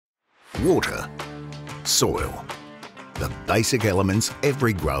water, soil. The basic elements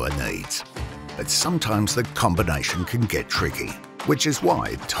every grower needs. But sometimes the combination can get tricky, which is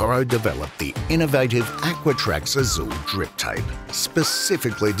why Toro developed the innovative Aqua-Traxx Azul drip tape,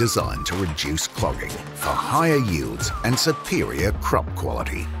 specifically designed to reduce clogging for higher yields and superior crop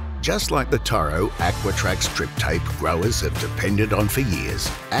quality. Just like the Toro Aqua-Traxx drip tape growers have depended on for years,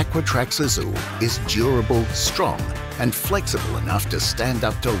 Aqua-Traxx Azul is durable, strong, and flexible enough to stand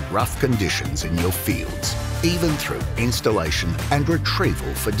up to rough conditions in your fields, even through installation and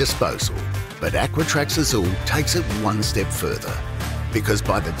retrieval for disposal. But Aqua-Traxx Azul takes it one step further, because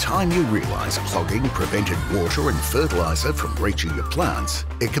by the time you realise clogging prevented water and fertiliser from reaching your plants,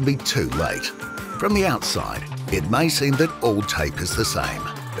 it can be too late. From the outside, it may seem that all tape is the same,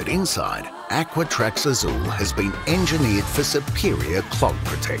 but inside, Aqua-Traxx Azul has been engineered for superior clog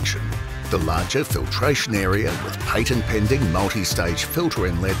protection. The larger filtration area with patent-pending multi-stage filter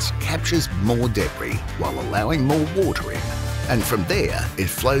inlets captures more debris while allowing more water in. And from there, it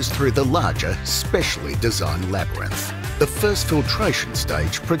flows through the larger, specially designed labyrinth. The first filtration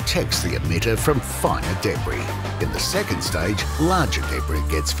stage protects the emitter from finer debris. In the second stage, larger debris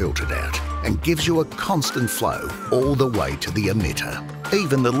gets filtered out and gives you a constant flow all the way to the emitter.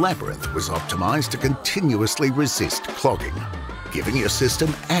 Even the labyrinth was optimized to continuously resist clogging, giving your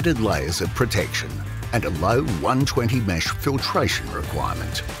system added layers of protection and a low 120 mesh filtration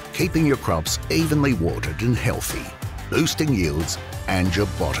requirement, keeping your crops evenly watered and healthy, boosting yields and your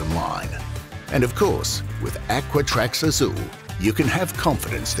bottom line. And of course, with Aqua-Traxx Azul, you can have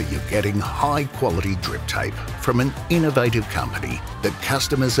confidence that you're getting high-quality drip tape from an innovative company that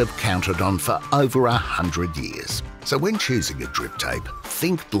customers have counted on for over 100 years. So when choosing a drip tape,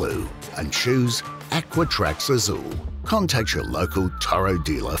 think blue and choose Aqua-Traxx Azul. Contact your local Toro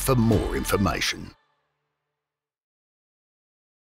dealer for more information.